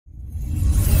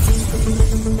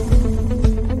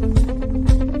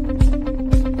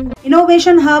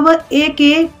Innovation hub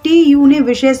AKTU ने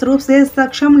विशेष रूप से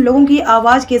सक्षम लोगों की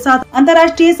आवाज के साथ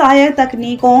अंतर्राष्ट्रीय सहायक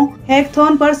तकनीकों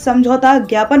हैकाथॉन पर समझौता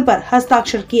ज्ञापन पर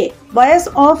हस्ताक्षर किए। Voice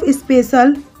of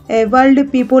special abled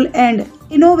people and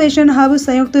innovation hub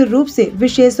संयुक्त रूप से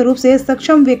विशेष रूप से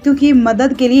सक्षम व्यक्तियों की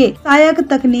मदद के लिए सहायक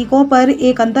तकनीकों पर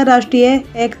एक अंतर्राष्ट्रीय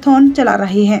हैकाथॉन चला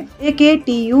रही है।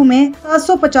 AKTU में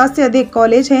 750 से अधिक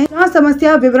कॉलेज हैं, जहां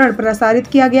समस्या विवरण प्रसारित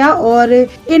किया गया और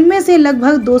इनमें से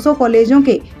लगभग 200 कॉलेजों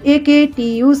के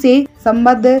AKTU से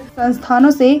संबद्ध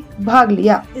संस्थानों से भाग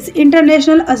लिया। इस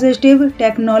इंटरनेशनल असिस्टिव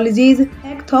टेक्नोलॉजीज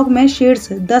हैकाथॉन में शीर्ष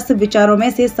 10 विचारों में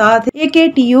से 7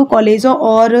 AKTU कॉलेजों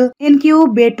और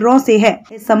इनक्यूबेटरों से है।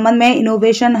 इस संबंध में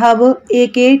इनोवेशन हब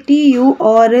AKTU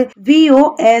और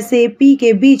VOSAP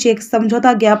के बीच एक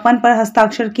समझौता ज्ञापन पर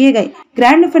हस्ताक्षर किए गए।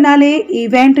 ग्रैंड फिनाले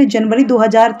इवेंट जनवरी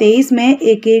 2023 में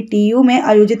AKTU में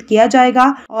आयोजित किया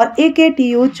जाएगा और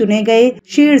AKTU चुने गए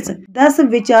शीर्ष 10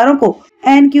 विचारों को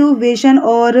इनक्यूबेशन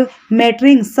और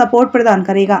मेंटरिंग सपोर्ट प्रदान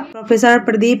करेगा। प्रोफेसर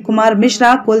प्रदीप कुमार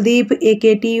मिश्रा कुलदीप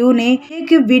AKTU ने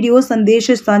एक वीडियो संदेश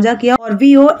साझा किया और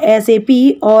VOSAP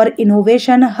और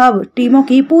इनोवेशन हब टीमों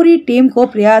की पूरी टीम को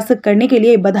प्रयास करने के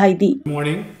लिए बधाई दी। Good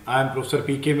morning, I am Professor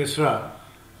PK Mishra,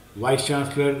 Vice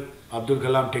Chancellor Abdul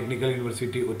Kalam Technical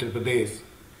University, Uttar Pradesh,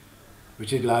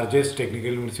 which is largest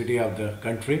technical university of the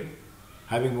country,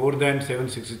 having more than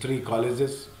 763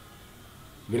 colleges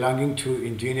belonging to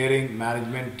engineering,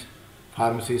 management,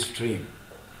 pharmacy stream.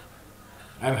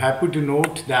 I am happy to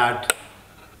note that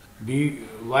the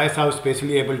Voice of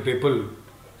Specially Abled People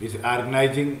is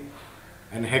organizing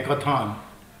an hackathon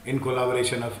in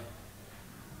collaboration of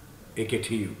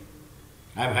AKTU.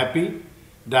 I am happy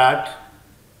that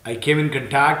I came in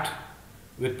contact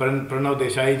with Pranav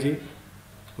Desai ji,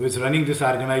 who is running this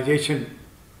organization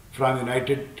from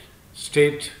United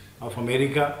States of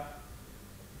America.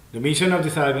 The mission of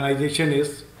this organization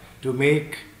is to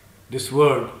make this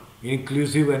world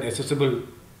inclusive and accessible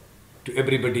to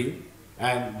everybody,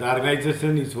 and the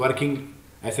organization is working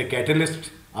as a catalyst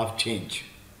of change.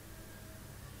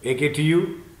 AKTU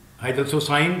has also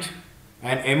signed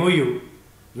an MOU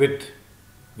with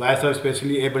Voice of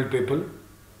Specially Abled People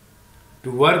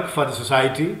to work for the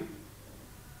society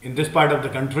in this part of the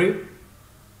country,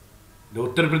 the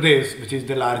Uttar Pradesh, which is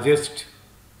the largest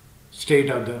state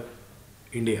of the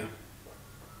India.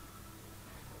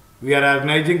 We are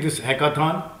organizing this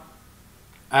hackathon,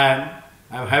 and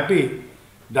I am happy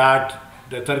that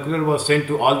the circular was sent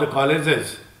to all the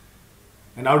colleges,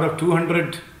 and out of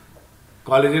 200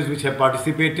 colleges which have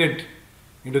participated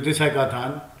into this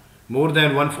hackathon, more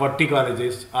than 140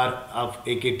 colleges are of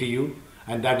AKTU,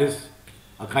 and that is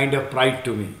a kind of pride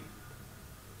to me.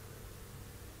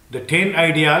 The 10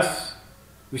 ideas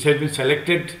which have been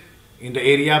selected in the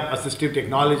area of assistive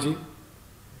technology,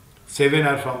 7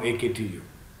 are from AKTU.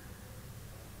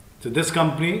 So this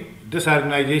company, this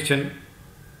organization,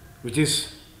 which is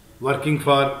working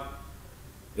for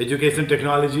education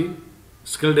technology,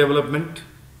 skill development,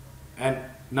 and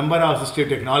number of assistive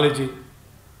technology,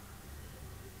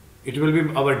 it will be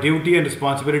our duty and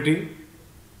responsibility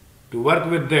to work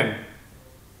with them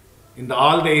in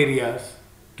all the areas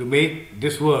to make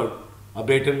this world a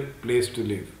better place to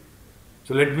live.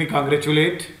 So let me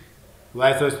congratulate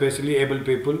Voice of Specially Abled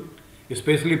People,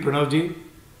 especially Pranav ji,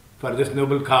 for this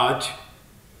noble cause,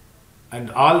 and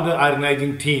all the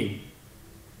organizing team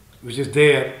which is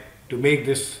there to make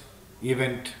this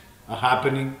event a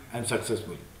happening and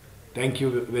successful. Thank you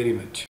very much.